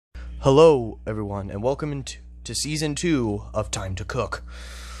Hello, everyone, and welcome to Season 2 of Time to Cook,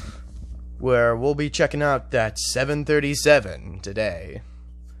 where we'll be checking out that 737 today.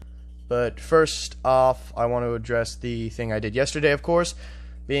 But first off, I want to address the thing I did yesterday, of course,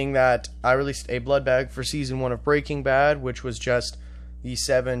 being that I released a blood bag for Season 1 of Breaking Bad, which was just the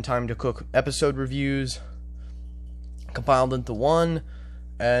 7 Time to Cook episode reviews compiled into one,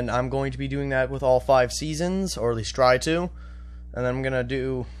 and I'm going to be doing that with all 5 seasons, or at least try to. And then I'm going to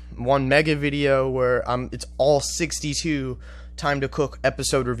do one mega video where it's all 62 Time to Cook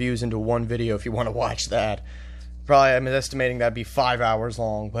episode reviews into one video if you want to watch that. Probably, I'm estimating that'd be 5 hours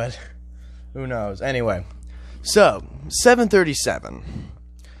long, but who knows. Anyway, so, 737.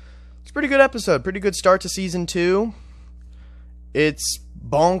 It's a pretty good episode, pretty good start to Season 2. It's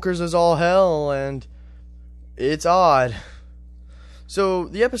bonkers as all hell, and it's odd. So,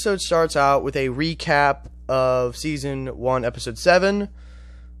 the episode starts out with a recap of Season 1, Episode 7,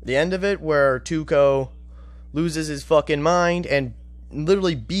 the end of it, where Tuco loses his fucking mind and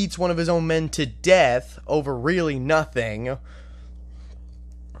literally beats one of his own men to death over really nothing.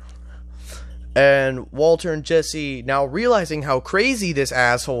 And Walter and Jesse, now realizing how crazy this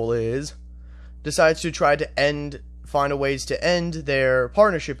asshole is, decides to try to find a ways to end their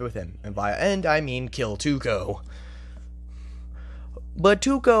partnership with him. And by end, I mean kill Tuco. But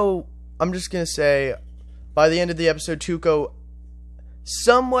Tuco, I'm just gonna say, by the end of the episode, Tuco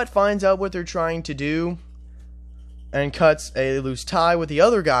somewhat finds out what they're trying to do and cuts a loose tie with the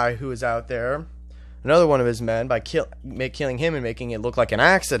other guy who is out there, another one of his men, by killing him and making it look like an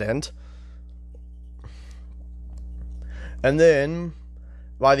accident. And then,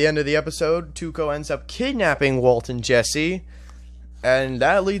 by the end of the episode, Tuco ends up kidnapping Walt and Jesse, and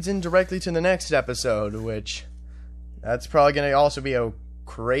that leads in directly to the next episode, which that's probably going to also be a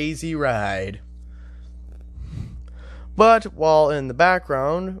crazy ride. But while in the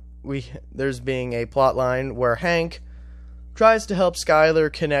background, there's being a plot line where Hank tries to help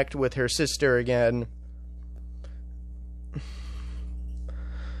Skyler connect with her sister again.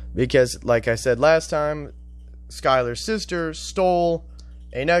 Because, like I said last time, Skyler's sister stole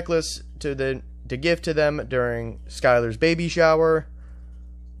a necklace to gift to them during Skyler's baby shower.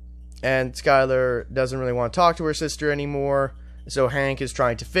 And Skyler doesn't really want to talk to her sister anymore, so Hank is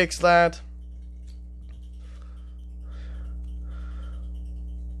trying to fix that.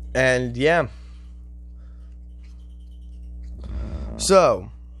 And yeah. So,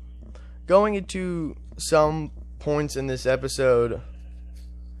 going into some points in this episode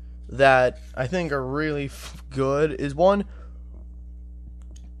that I think are really good is one,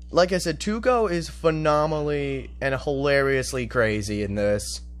 like I said, Tuco is phenomenally and hilariously crazy in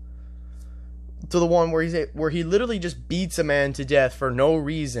this. To the one where he literally just beats a man to death for no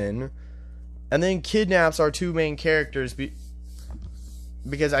reason, and then kidnaps our two main characters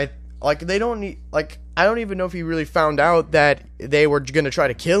because I don't even know if he really found out that they were gonna try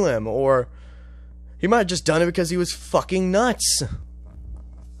to kill him, or he might have just done it because he was fucking nuts.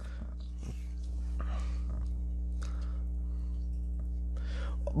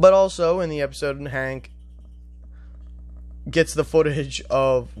 But also in the episode, Hank gets the footage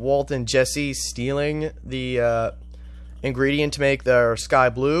of Walt and Jesse stealing the ingredient to make their sky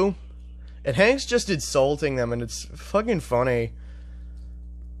blue, and Hank's just insulting them, and it's fucking funny.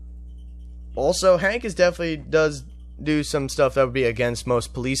 Also, Hank definitely does do some stuff that would be against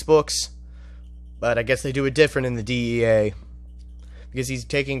most police books, but I guess they do it different in the DEA, because he's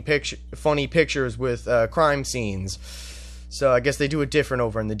taking funny pictures with crime scenes. So I guess they do it different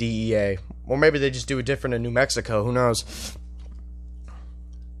over in the DEA, or maybe they just do it different in New Mexico. Who knows?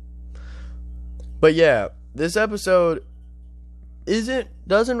 But yeah, this episode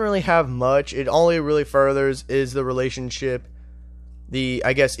doesn't really have much. It only really furthers is the relationship,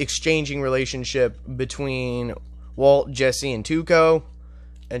 I guess, exchanging relationship between Walt, Jesse, and Tuco,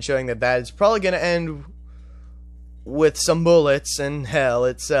 and showing that is probably going to end with some bullets and hell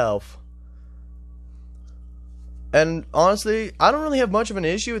itself. And honestly, I don't really have much of an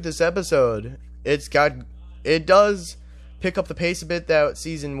issue with this episode. It does pick up the pace a bit that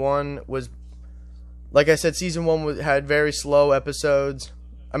Season 1 was. Like I said, Season 1 had very slow episodes.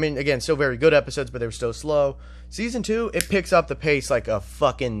 I mean, again, still very good episodes, but they were still slow. Season 2, it picks up the pace like a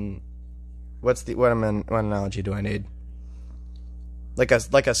fucking... What analogy do I need? Like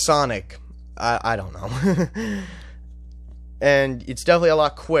a Sonic. I don't know. And it's definitely a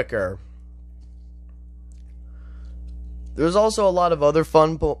lot quicker. There's also a lot of other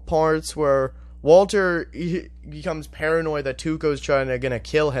fun parts where Walter becomes paranoid that Tuco's gonna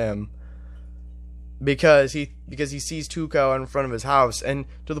kill him. because he sees Tuco in front of his house, and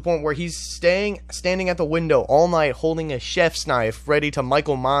to the point where he's standing at the window all night holding a chef's knife ready to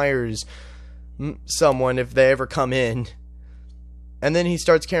Michael Myers someone if they ever come in. And then he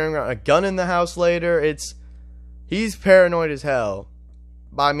starts carrying around a gun in the house later. He's paranoid as hell.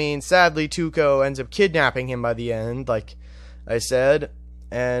 I mean, sadly, Tuco ends up kidnapping him by the end, like I said.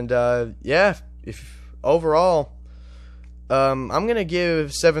 And yeah, overall, I'm gonna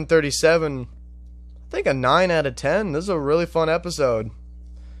give 737, I think, a 9 out of 10. This is a really fun episode.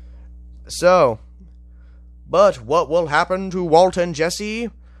 So, but what will happen to Walt and Jesse?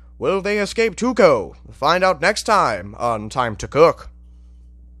 Will they escape Tuco? Find out next time on Time to Cook.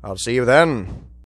 I'll see you then.